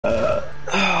You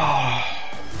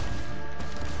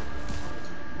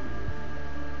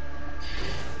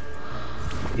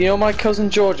know my cousin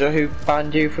Georgia who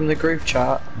banned you from the group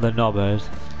chat? The knobbers.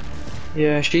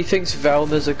 Yeah, she thinks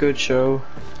Velma's a good show.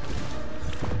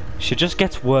 She just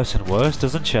gets worse and worse,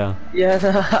 doesn't she?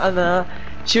 Yeah, and I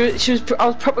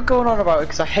was probably going on about it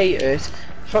because I hate it.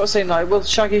 She was saying like, well,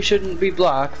 Shaggy shouldn't be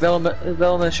black,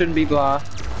 Velma shouldn't be black,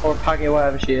 or Paggy,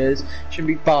 whatever she is, shouldn't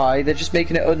be bi. They're just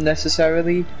making it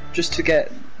unnecessarily just to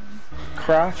get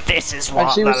crack. This is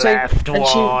what the left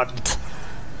want.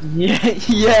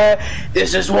 Yeah,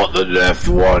 this is what the left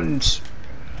wants.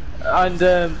 And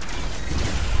then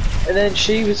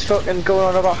she was fucking going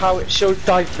on about how it shows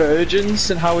divergence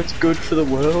and how it's good for the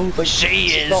world. Like, she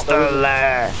is the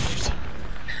left.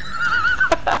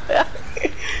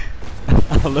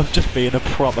 I love just being a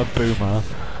proper boomer.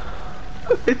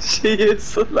 She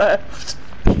is the left.